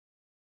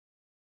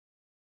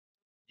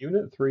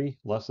Unit 3,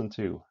 Lesson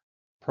 2,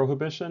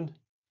 Prohibition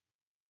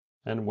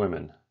and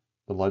Women,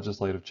 the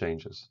Legislative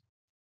Changes.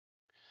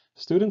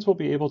 Students will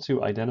be able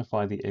to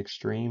identify the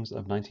extremes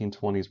of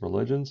 1920s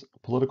religions,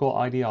 political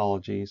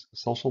ideologies,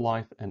 social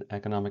life, and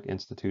economic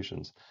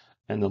institutions,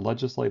 and the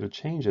legislative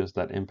changes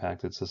that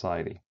impacted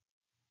society.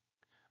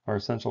 Our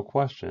essential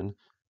question,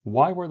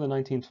 why were the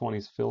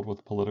 1920s filled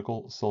with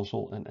political,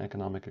 social, and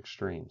economic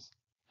extremes?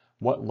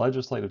 What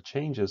legislative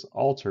changes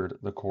altered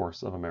the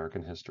course of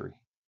American history?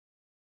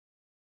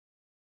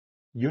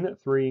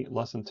 Unit 3,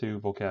 Lesson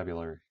 2,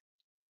 Vocabulary.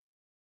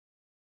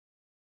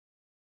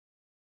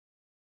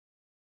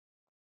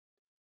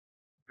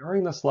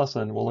 During this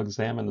lesson, we'll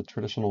examine the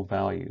traditional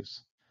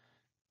values,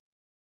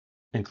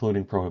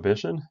 including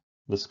Prohibition,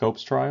 the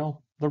Scopes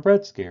Trial, the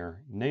Red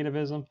Scare,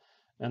 Nativism,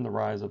 and the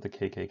rise of the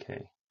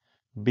KKK,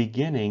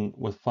 beginning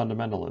with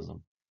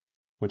fundamentalism,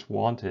 which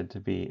wanted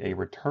to be a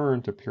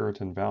return to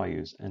Puritan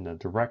values and a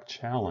direct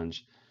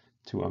challenge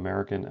to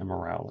American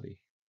immorality.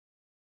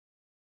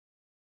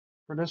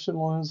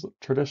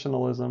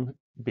 Traditionalism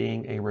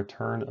being a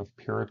return of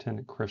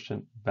Puritan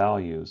Christian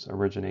values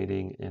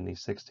originating in the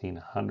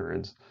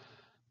 1600s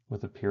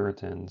with the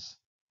Puritans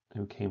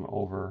who came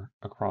over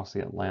across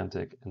the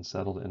Atlantic and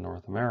settled in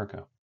North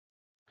America.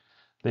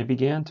 They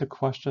began to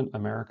question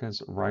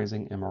America's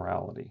rising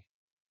immorality.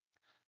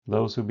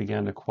 Those who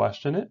began to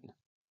question it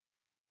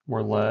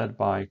were led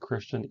by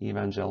Christian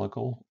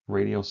evangelical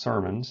radio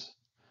sermons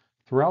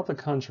throughout the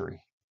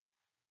country,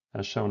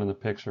 as shown in the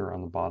picture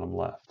on the bottom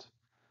left.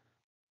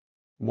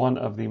 One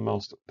of the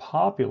most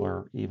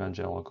popular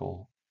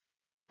evangelical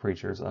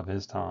preachers of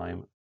his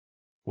time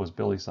was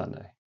Billy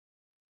Sunday.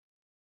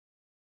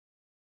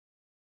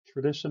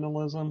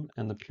 Traditionalism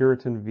and the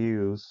Puritan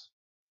views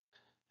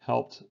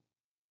helped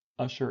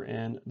usher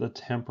in the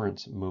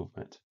temperance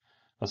movement,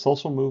 a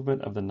social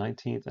movement of the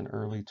 19th and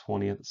early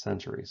 20th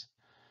centuries,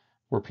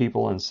 where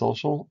people in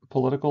social,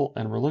 political,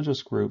 and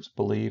religious groups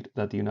believed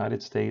that the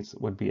United States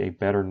would be a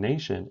better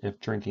nation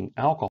if drinking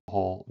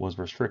alcohol was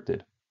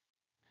restricted.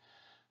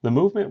 The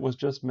movement was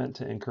just meant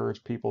to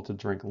encourage people to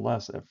drink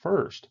less at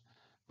first,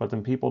 but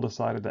then people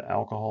decided that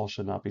alcohol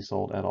should not be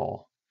sold at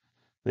all.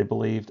 They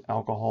believed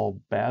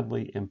alcohol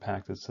badly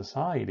impacted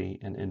society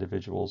and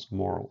individuals'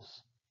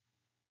 morals.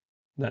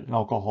 That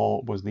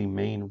alcohol was the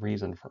main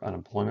reason for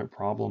unemployment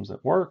problems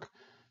at work,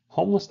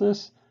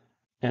 homelessness,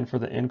 and for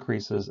the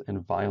increases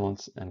in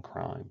violence and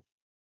crime.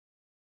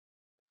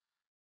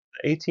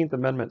 The 18th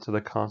Amendment to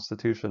the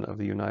Constitution of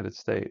the United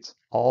States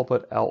all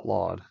but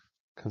outlawed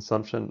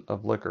consumption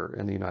of liquor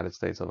in the United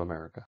States of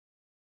America.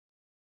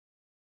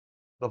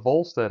 The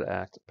Volstead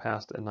Act,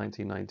 passed in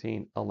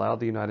 1919, allowed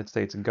the United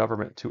States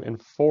government to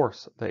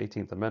enforce the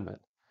 18th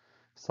Amendment,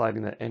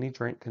 citing that any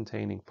drink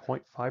containing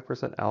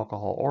 0.5%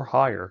 alcohol or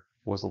higher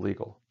was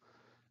illegal,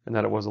 and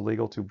that it was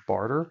illegal to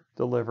barter,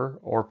 deliver,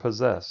 or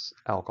possess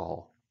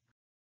alcohol.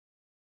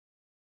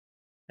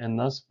 And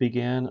thus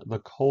began the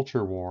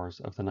culture wars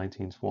of the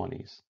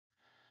 1920s.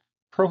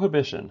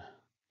 Prohibition.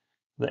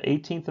 The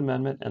 18th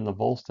Amendment and the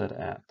Volstead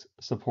Act,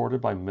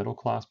 supported by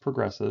middle-class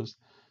progressives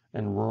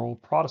and rural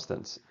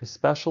Protestants,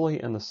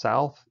 especially in the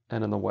South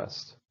and in the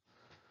West,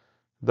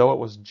 though it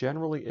was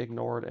generally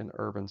ignored in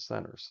urban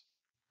centers.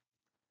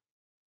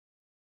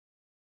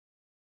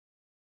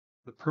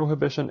 The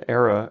Prohibition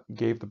era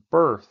gave the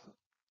birth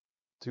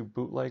to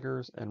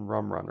bootleggers and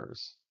rum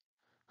runners,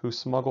 who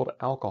smuggled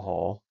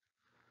alcohol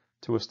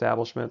to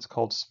establishments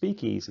called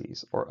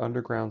speakeasies or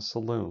underground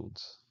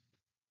saloons.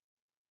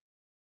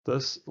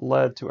 This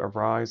led to a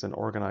rise in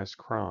organized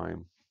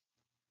crime.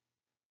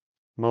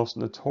 Most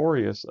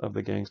notorious of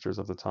the gangsters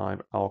of the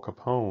time, Al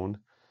Capone,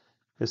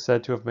 is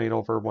said to have made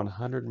over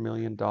 $100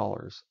 million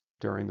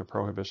during the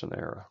Prohibition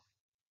era.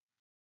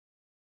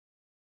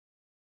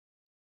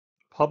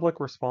 Public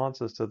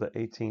responses to the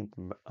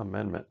 18th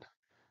Amendment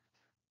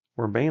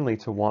were mainly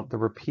to want the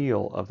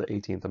repeal of the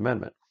 18th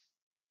Amendment.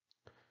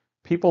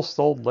 People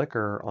sold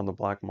liquor on the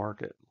black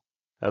market.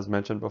 As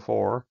mentioned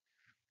before,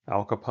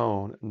 Al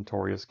Capone,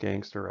 notorious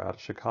gangster out of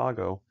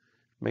Chicago,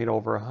 made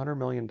over $100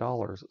 million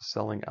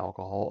selling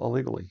alcohol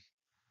illegally.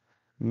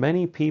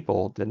 Many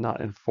people did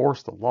not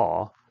enforce the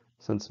law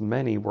since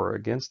many were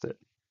against it,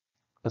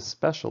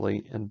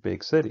 especially in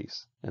big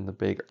cities, in the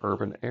big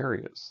urban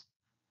areas,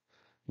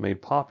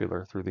 made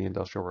popular through the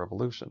Industrial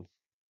Revolution.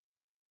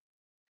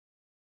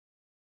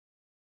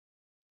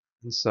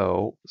 And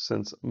so,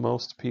 since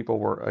most people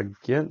were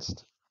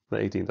against the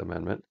 18th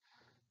Amendment,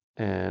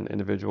 and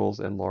individuals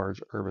in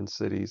large urban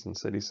cities and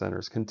city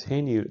centers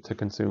continued to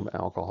consume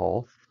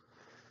alcohol,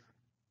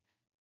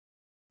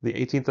 the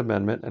 18th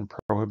Amendment and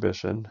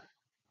Prohibition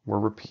were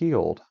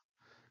repealed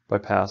by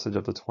passage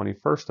of the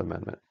 21st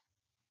Amendment.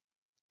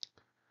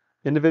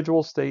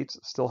 Individual states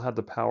still had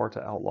the power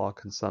to outlaw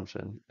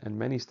consumption, and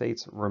many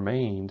states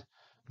remained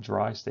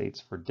dry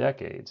states for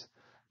decades,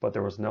 but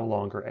there was no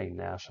longer a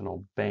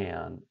national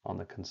ban on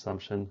the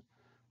consumption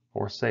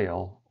or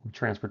sale or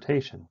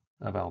transportation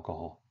of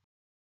alcohol.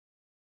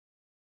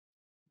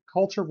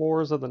 Culture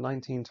wars of the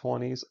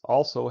 1920s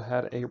also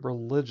had a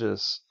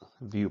religious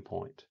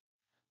viewpoint.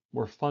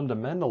 where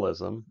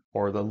fundamentalism,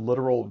 or the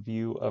literal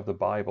view of the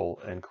Bible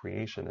and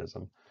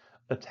creationism,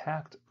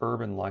 attacked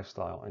urban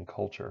lifestyle and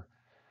culture,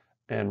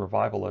 and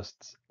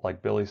revivalists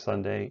like Billy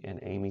Sunday and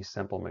Amy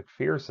Semple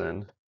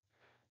McPherson's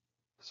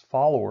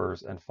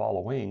followers and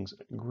followings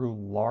grew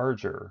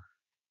larger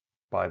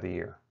by the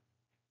year.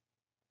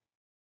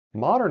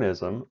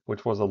 Modernism,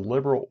 which was a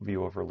liberal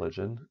view of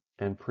religion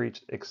and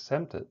preached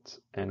acceptance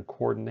and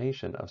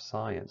coordination of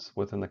science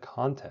within the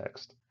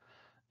context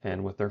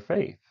and with their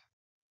faith.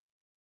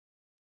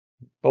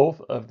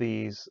 Both of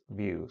these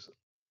views,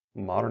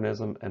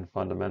 modernism and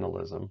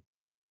fundamentalism,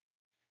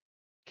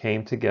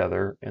 came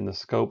together in the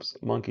Scopes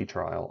monkey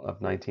trial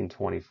of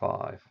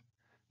 1925,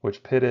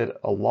 which pitted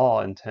a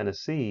law in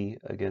Tennessee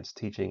against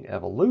teaching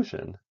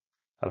evolution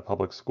at a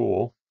public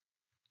school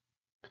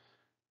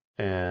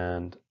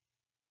and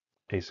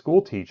a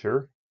school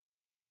teacher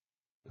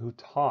who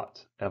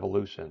taught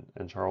evolution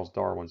and Charles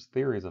Darwin's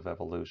theories of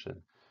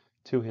evolution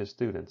to his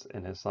students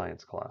in his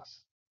science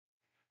class.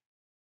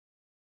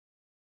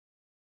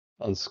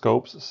 On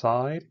Scopes'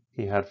 side,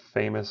 he had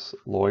famous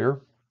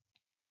lawyer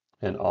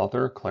and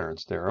author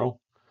Clarence Darrow,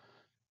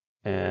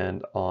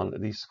 and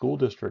on the school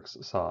district's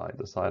side,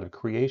 the side of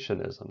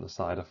creationism, the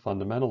side of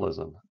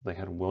fundamentalism, they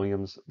had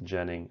Williams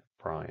Jennings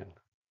Bryan.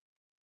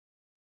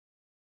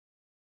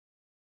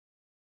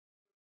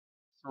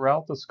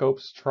 Throughout the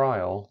Scopes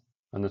trial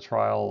and the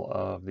trial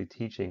of the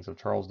teachings of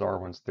Charles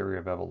Darwin's theory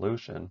of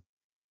evolution,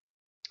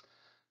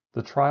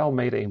 the trial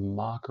made a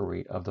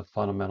mockery of the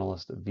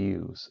fundamentalist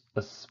views,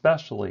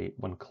 especially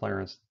when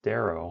Clarence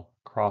Darrow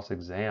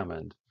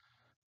cross-examined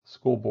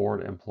school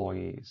board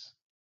employees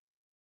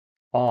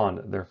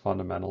on their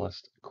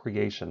fundamentalist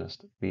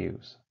creationist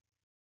views.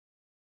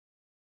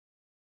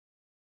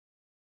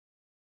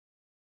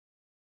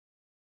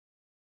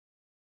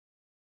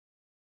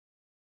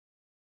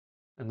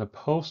 In the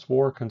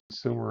post-war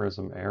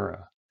consumerism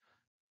era,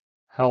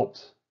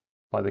 helped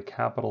by the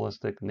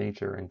capitalistic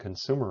nature and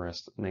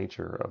consumerist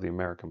nature of the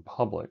American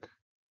public,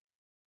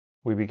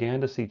 we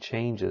began to see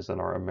changes in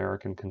our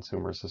American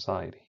consumer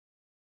society.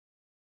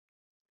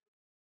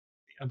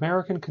 The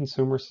American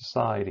consumer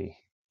society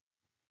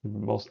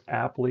would most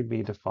aptly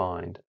be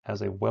defined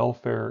as a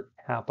welfare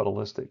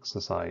capitalistic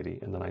society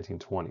in the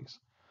 1920s,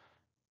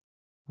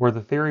 where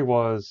the theory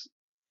was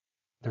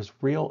there's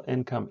real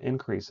income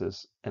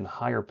increases and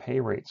higher pay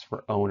rates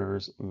for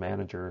owners,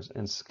 managers,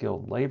 and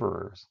skilled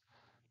laborers,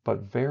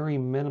 but very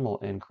minimal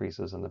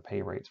increases in the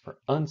pay rates for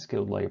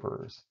unskilled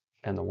laborers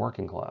and the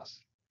working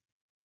class.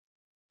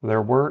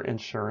 There were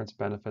insurance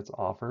benefits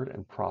offered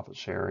and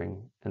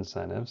profit-sharing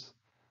incentives,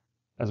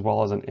 as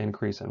well as an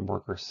increase in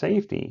worker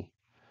safety,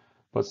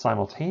 but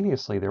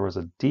simultaneously there was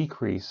a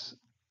decrease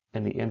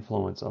in the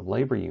influence of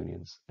labor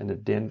unions and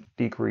a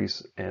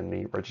decrease in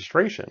the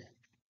registration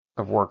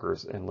of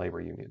workers in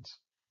labor unions.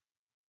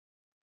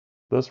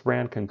 This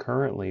ran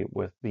concurrently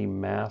with the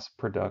mass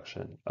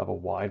production of a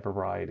wide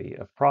variety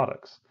of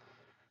products,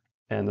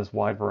 and this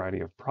wide variety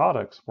of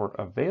products were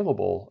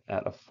available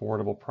at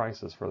affordable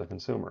prices for the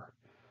consumer.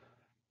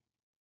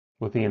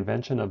 With the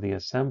invention of the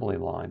assembly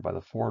line by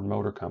the Ford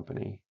Motor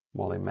Company,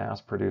 while they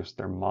mass-produced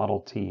their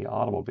Model T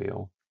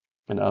automobile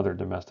and other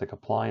domestic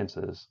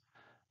appliances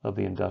of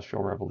the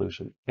Industrial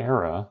Revolution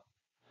era,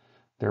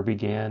 there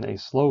began a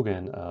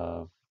slogan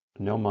of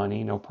 "no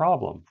money, no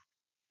problem."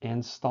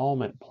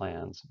 Installment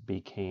plans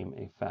became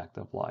a fact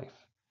of life.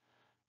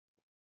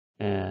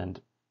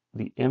 And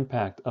the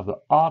impact of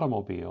the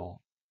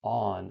automobile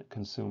on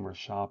consumer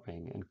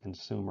shopping and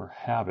consumer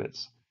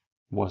habits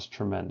was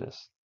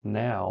tremendous.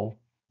 Now,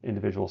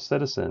 individual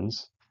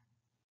citizens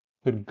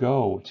could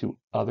go to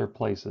other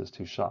places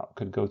to shop,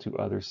 could go to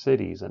other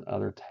cities and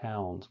other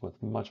towns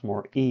with much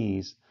more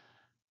ease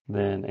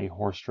than a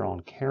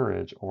horse-drawn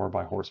carriage or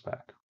by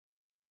horseback.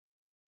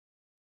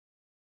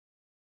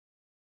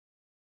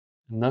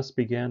 And thus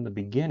began the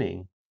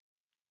beginning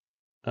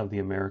of the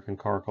American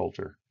car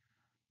culture,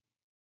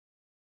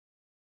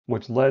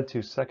 which led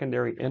to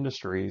secondary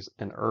industries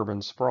and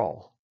urban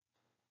sprawl,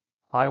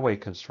 highway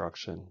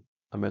construction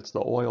amidst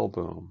the oil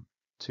boom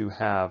to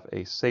have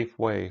a safe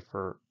way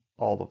for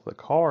all of the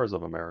cars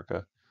of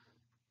America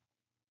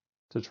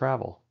to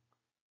travel.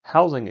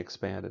 Housing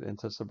expanded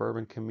into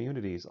suburban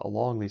communities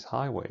along these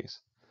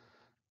highways,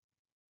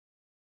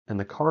 and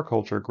the car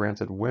culture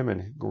granted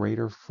women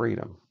greater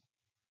freedom.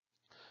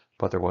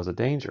 But there was a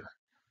danger.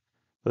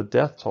 The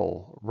death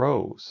toll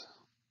rose,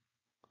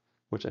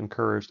 which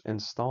encouraged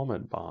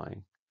installment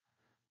buying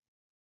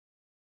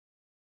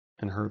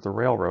and hurt the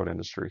railroad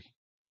industry,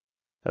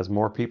 as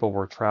more people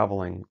were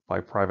traveling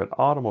by private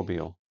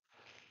automobile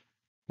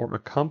or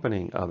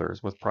accompanying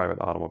others with private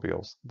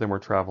automobiles than were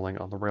traveling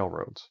on the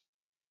railroads.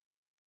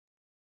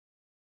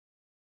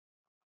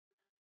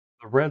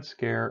 The Red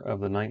Scare of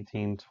the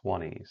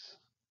 1920s.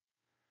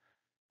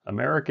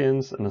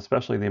 Americans, and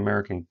especially the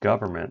American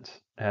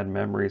government, had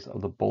memories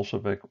of the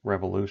Bolshevik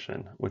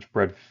Revolution, which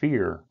bred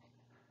fear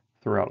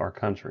throughout our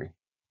country.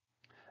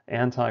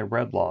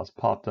 Anti-red laws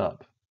popped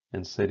up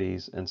in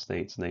cities and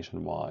states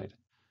nationwide.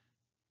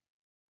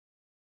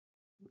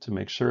 to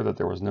make sure that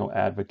there was no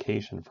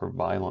advocacy for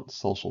violent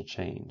social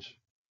change.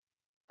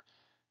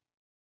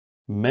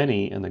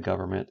 Many in the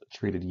government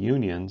treated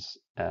unions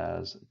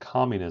as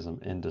communism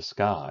in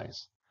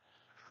disguise.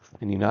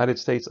 And United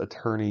States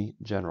Attorney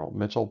General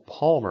Mitchell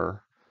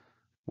Palmer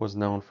was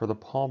known for the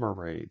Palmer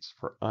raids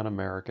for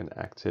un-American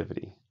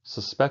activity,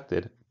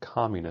 suspected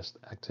communist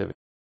activity.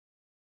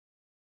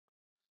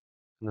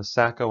 In the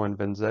Sacco and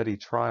Vanzetti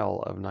trial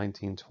of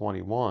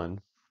 1921,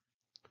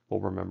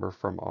 we'll remember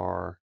from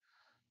our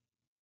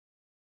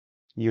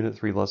Unit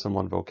 3 Lesson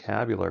 1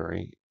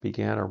 vocabulary,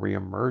 began a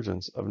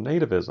reemergence of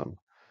nativism,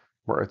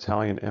 where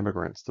Italian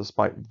immigrants,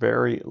 despite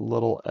very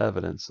little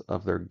evidence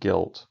of their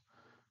guilt,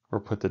 were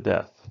put to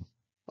death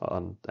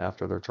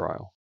after their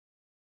trial.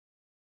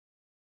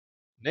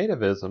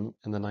 Nativism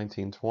in the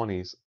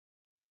 1920s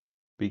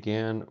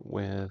began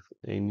with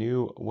a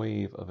new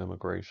wave of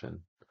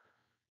immigration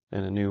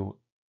and a new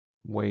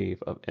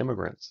wave of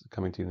immigrants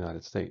coming to the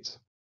United States.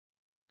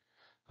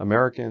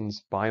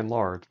 Americans, by and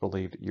large,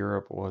 believed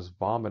Europe was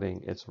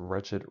vomiting its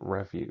wretched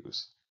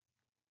refuse.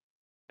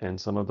 And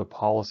some of the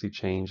policy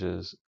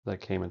changes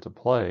that came into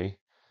play,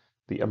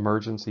 the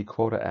Emergency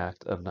Quota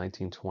Act of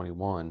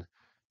 1921,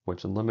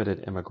 which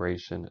limited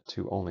immigration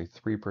to only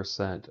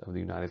 3% of the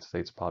United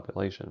States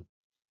population,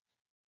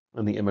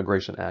 and the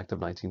Immigration Act of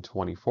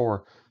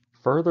 1924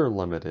 further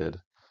limited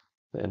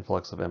the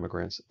influx of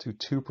immigrants to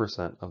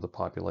 2% of the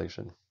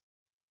population.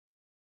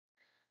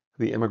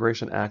 The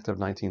Immigration Act of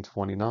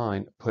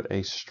 1929 put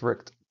a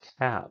strict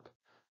cap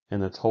in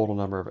the total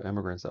number of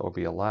immigrants that would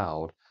be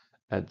allowed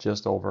at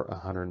just over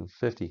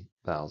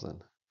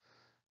 150,000.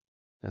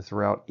 And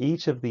throughout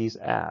each of these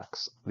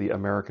acts, the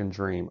American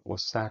dream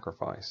was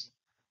sacrificed,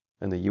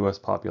 and the U.S.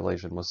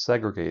 population was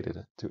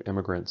segregated to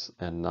immigrants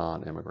and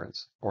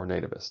non-immigrants, or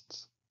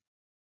nativists.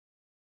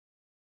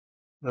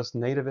 This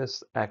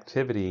nativist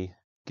activity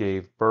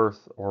gave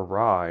birth or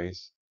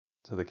rise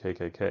to the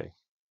KKK.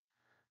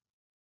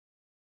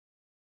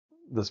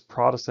 This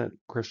Protestant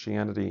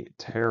Christianity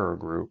terror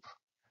group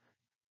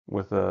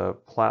with a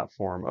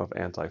platform of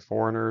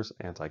anti-foreigners,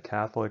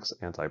 anti-Catholics,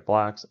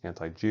 anti-blacks,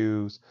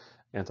 anti-Jews,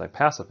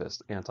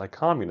 anti-pacifists,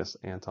 anti-communists,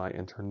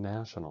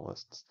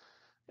 anti-internationalists,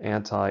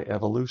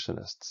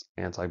 anti-evolutionists,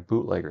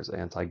 anti-bootleggers,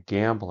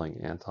 anti-gambling,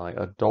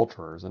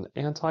 anti-adulterers, and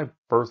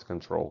anti-birth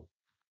control.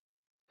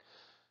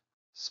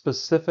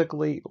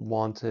 Specifically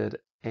wanted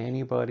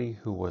anybody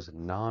who was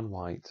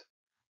non-white,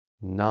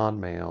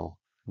 non-male,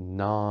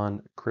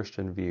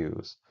 non-Christian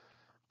views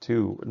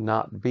to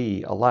not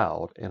be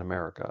allowed in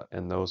America.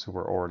 And those who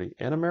were already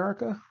in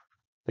America,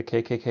 the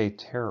KKK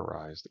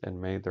terrorized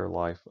and made their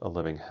life a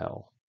living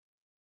hell.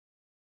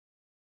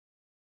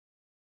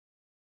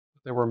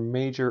 There were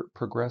major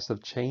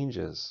progressive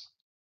changes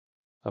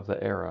of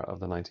the era of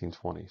the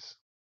 1920s.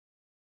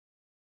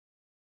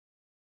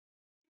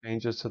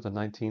 Changes to the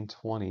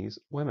 1920s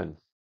women.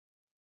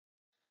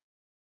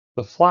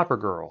 The flapper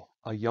girl,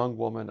 a young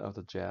woman of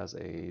the jazz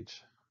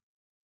age,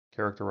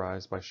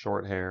 characterized by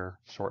short hair,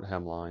 short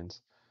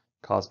hemlines,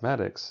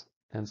 cosmetics,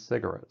 and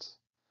cigarettes.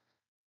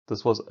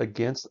 This was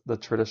against the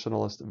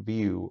traditionalist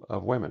view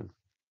of women.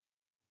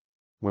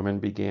 Women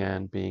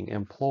began being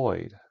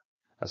employed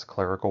as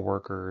clerical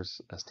workers,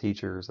 as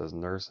teachers, as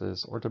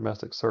nurses, or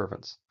domestic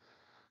servants.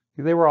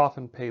 They were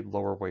often paid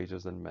lower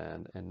wages than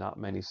men, and not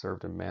many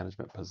served in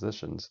management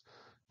positions,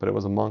 but it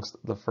was amongst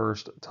the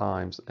first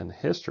times in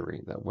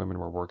history that women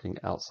were working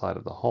outside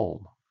of the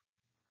home.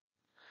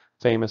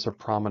 Famous or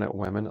prominent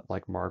women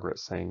like Margaret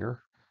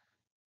Sanger,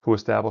 who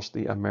established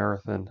the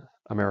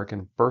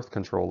American Birth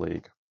Control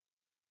League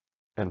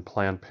and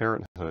Planned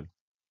Parenthood,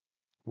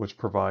 which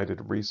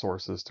provided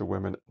resources to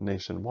women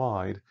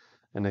nationwide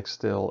and is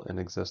still in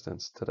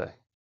existence today.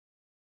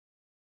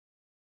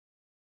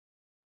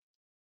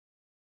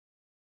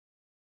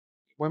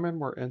 Women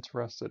were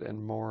interested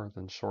in more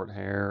than short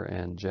hair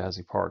and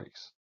jazzy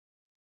parties,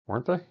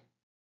 weren't they?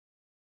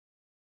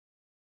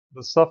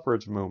 The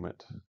suffrage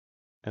movement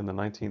and the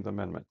 19th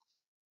Amendment.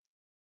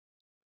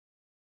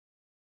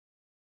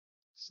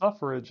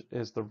 Suffrage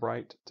is the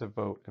right to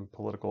vote in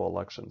political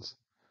elections.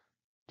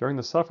 During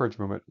the suffrage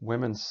movement,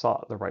 women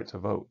sought the right to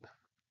vote.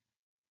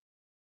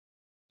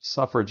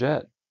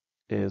 Suffragette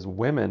is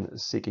women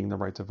seeking the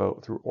right to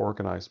vote through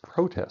organized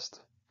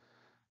protest.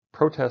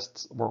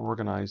 Protests were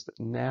organized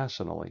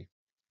nationally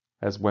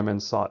as women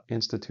sought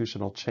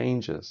institutional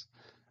changes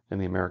in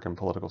the American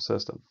political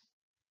system.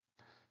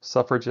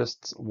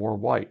 Suffragists wore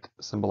white,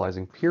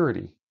 symbolizing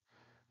purity.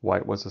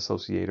 White was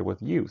associated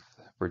with youth,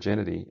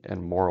 virginity,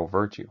 and moral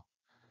virtue.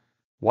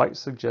 White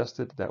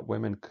suggested that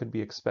women could be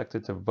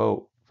expected to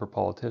vote for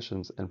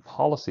politicians and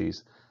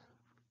policies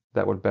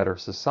that would better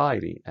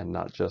society and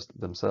not just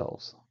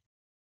themselves.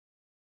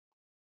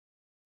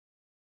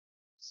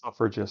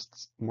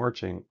 Suffragists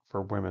marching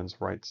for women's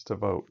rights to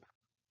vote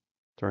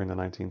during the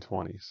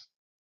 1920s.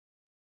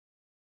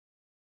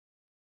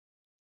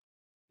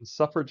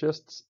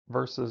 Suffragists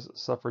versus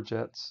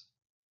suffragettes.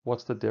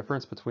 What's the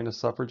difference between a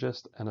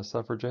suffragist and a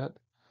suffragette?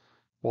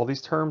 While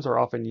these terms are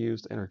often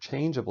used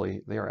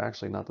interchangeably, they are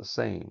actually not the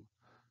same.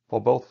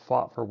 While both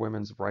fought for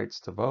women's rights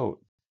to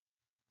vote,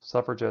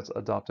 Suffragettes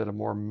adopted a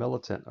more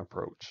militant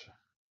approach.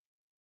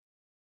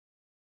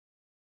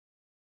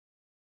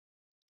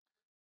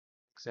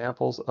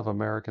 Examples of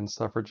American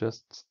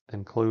suffragists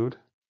include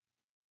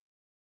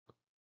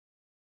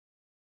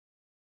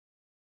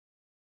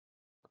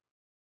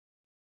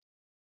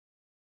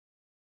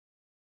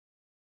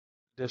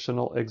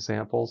additional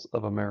examples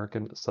of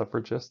American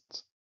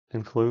suffragists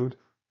include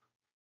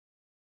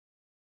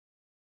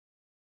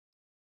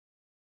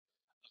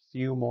a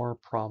few more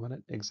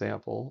prominent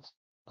examples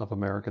of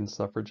American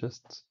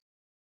suffragists.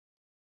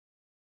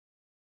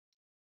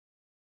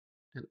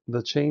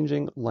 The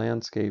changing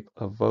landscape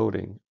of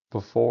voting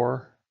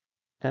before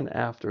and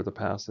after the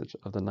passage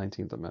of the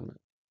 19th Amendment.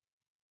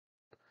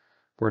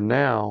 Where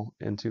now,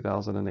 in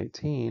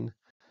 2018,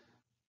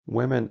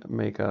 women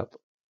make up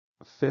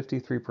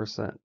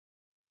 53%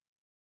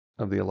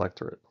 of the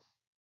electorate,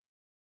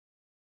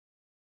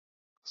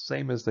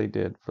 same as they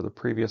did for the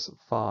previous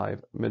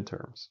 5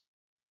 midterms,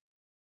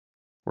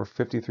 where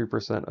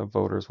 53% of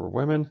voters were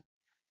women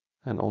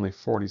and only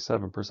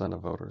 47%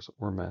 of voters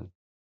were men.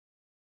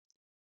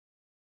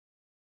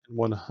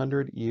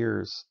 100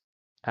 years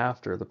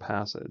after the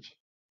passage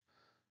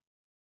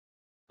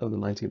of the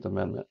 19th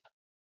Amendment,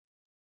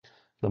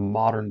 the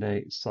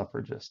modern-day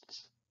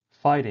suffragists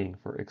fighting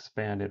for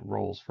expanded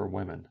roles for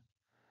women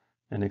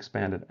and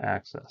expanded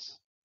access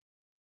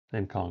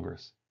in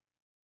Congress.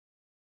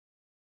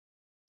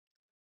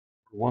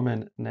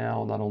 Women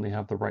now not only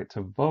have the right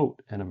to vote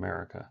in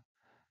America,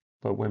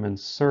 but women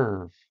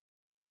serve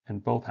in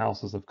both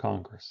houses of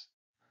Congress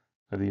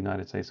of the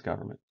United States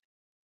government,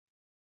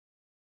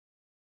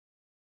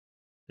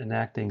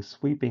 enacting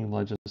sweeping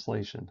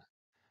legislation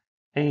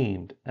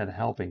aimed at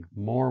helping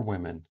more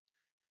women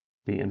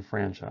be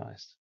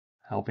enfranchised,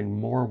 helping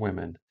more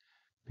women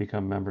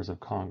become members of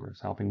Congress,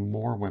 helping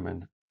more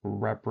women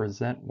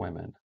represent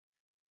women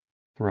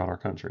throughout our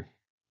country.